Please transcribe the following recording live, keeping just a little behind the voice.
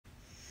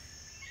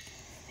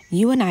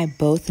You and I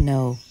both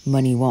know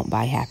money won't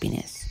buy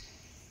happiness,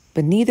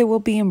 but neither will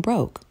being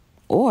broke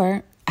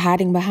or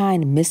hiding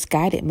behind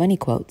misguided money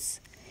quotes.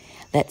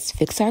 Let's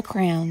fix our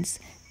crowns,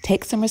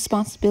 take some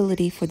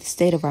responsibility for the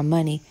state of our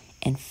money,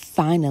 and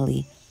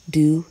finally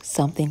do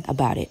something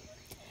about it.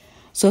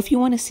 So if you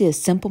want to see a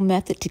simple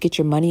method to get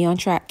your money on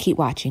track, keep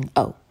watching.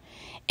 Oh,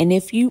 and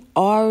if you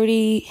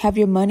already have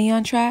your money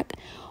on track,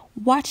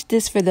 watch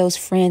this for those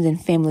friends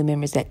and family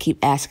members that keep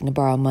asking to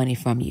borrow money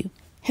from you.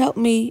 Help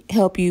me,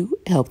 help you,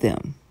 help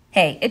them.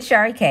 Hey, it's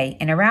Shari K,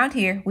 and around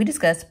here, we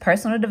discuss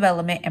personal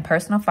development and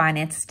personal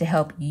finances to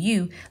help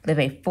you live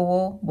a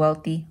full,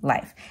 wealthy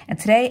life. And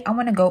today, I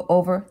want to go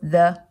over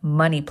the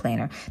money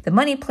planner. The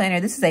money planner,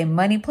 this is a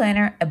money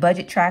planner, a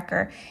budget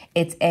tracker.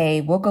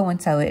 We'll go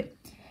into it.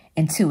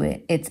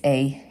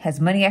 Has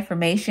money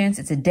affirmations.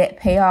 It's a debt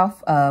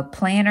payoff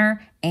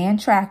planner and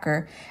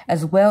tracker,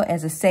 as well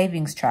as a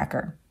savings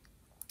tracker.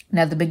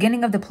 Now, the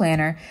beginning of the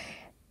planner,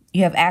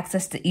 you have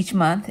access to each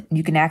month.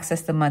 You can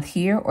access the month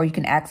here, or you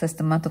can access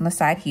the month on the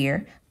side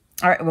here.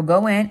 All right, we'll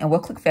go in and we'll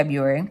click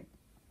February.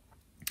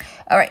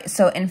 All right,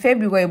 so in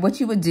February, what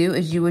you would do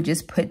is you would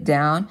just put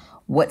down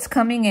what's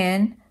coming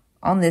in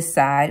on this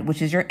side,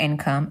 which is your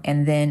income,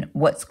 and then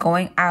what's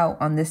going out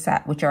on this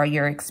side, which are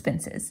your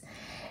expenses.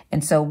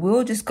 And so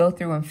we'll just go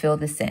through and fill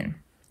this in.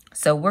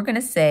 So we're going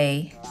to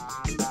say,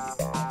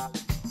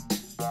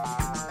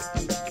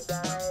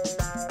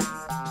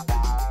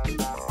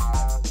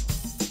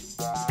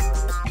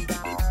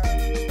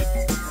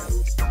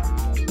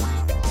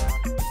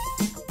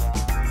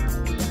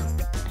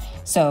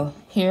 so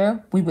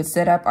here we would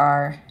set up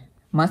our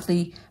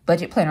monthly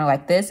budget planner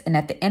like this. And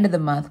at the end of the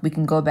month, we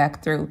can go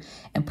back through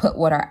and put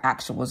what our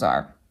actuals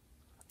are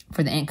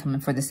for the income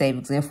and for the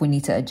savings if we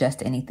need to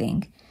adjust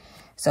anything.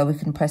 So we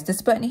can press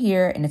this button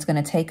here and it's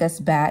going to take us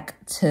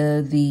back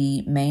to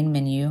the main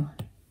menu.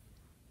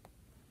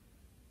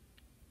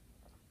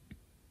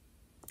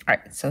 All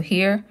right, so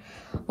here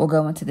we'll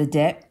go into the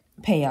debt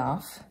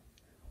payoff.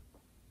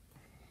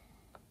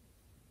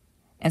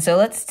 And so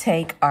let's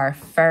take our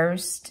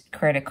first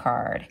credit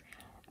card.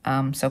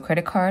 So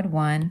credit card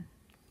one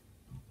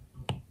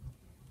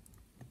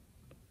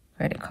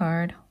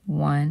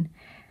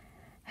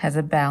has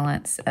a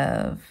balance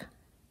of,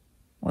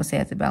 we'll say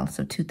it's a balance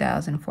of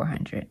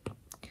 $2,400.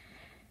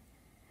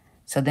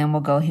 So then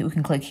we'll go here, we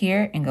can click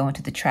here and go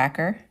into the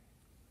tracker.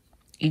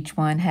 Each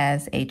one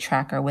has a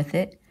tracker with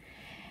it.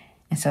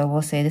 And so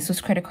we'll say this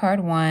was credit card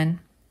one.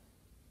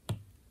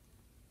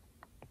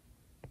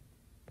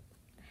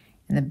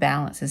 And the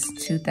balance is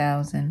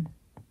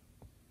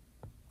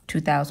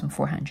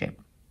 $2,400.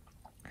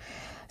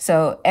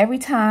 So every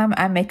time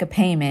I make a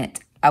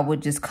payment, I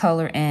would just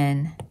color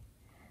in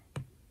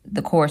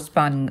the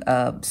corresponding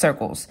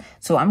circles.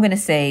 So I'm going to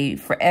say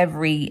for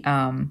every,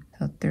 I'm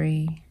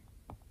going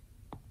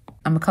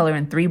to color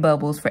in 3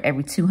 bubbles for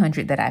every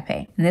 200 that I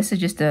pay. And this is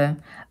just a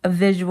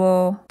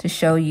visual to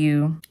show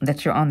you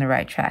that you're on the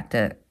right track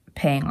to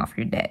paying off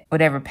your debt.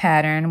 Whatever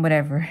pattern,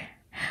 whatever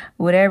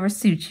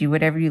suits you,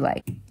 whatever you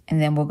like.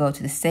 And then we'll go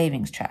to the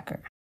savings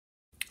tracker.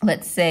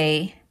 Let's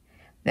say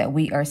that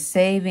we are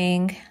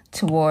saving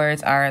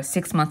towards our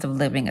 6 months of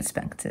living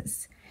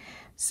expenses.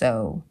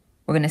 So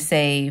we're going to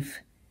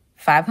save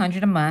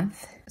 $500 a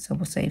month. So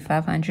we'll say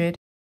 $500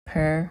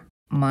 per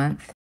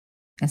month.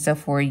 And so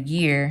for a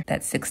year,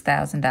 that's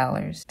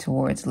 $6,000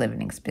 towards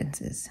living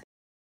expenses.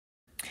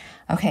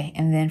 Okay,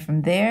 and then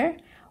from there,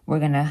 we're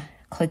going to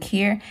click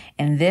here.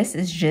 And this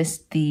is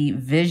just the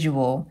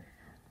visual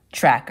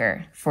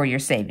tracker for your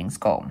savings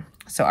goal.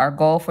 So our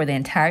goal for the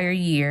entire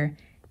year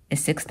is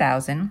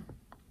 $6,000.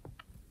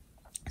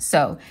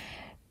 So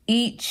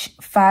each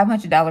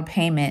 $500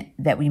 payment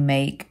that we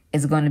make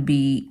is going to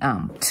be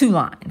 2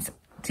 lines.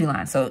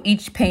 So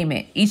each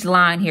payment, each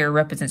line here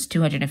represents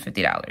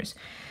 $250.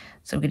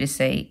 So we could just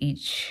say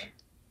each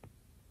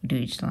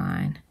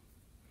line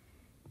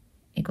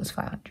equals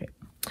 500.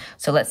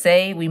 So let's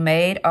say we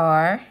made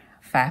our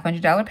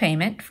 $500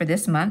 payment for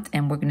this month,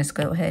 and we're going to just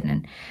go ahead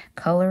and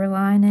color a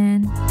line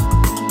in.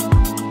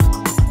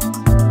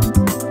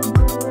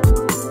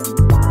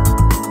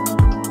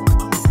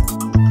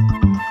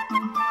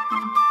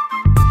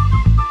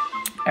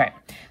 All right,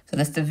 so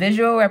that's the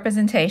visual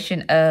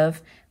representation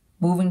of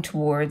moving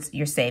towards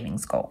your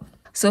savings goal.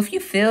 So if you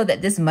feel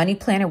that this money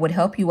planner would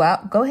help you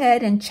out, go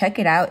ahead and check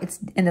it out. It's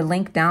in the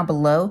link down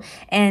below.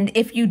 And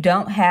if you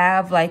don't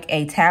have like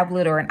a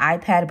tablet or an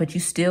iPad, but you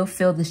still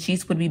feel the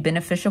sheets would be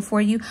beneficial for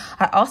you,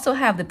 I also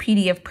have the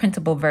PDF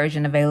printable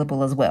version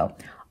available as well.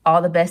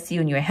 All the best to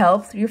you in your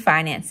health, your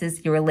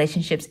finances, your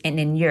relationships, and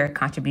in your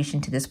contribution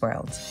to this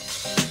world.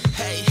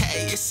 Hey,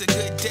 it's a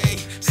good day.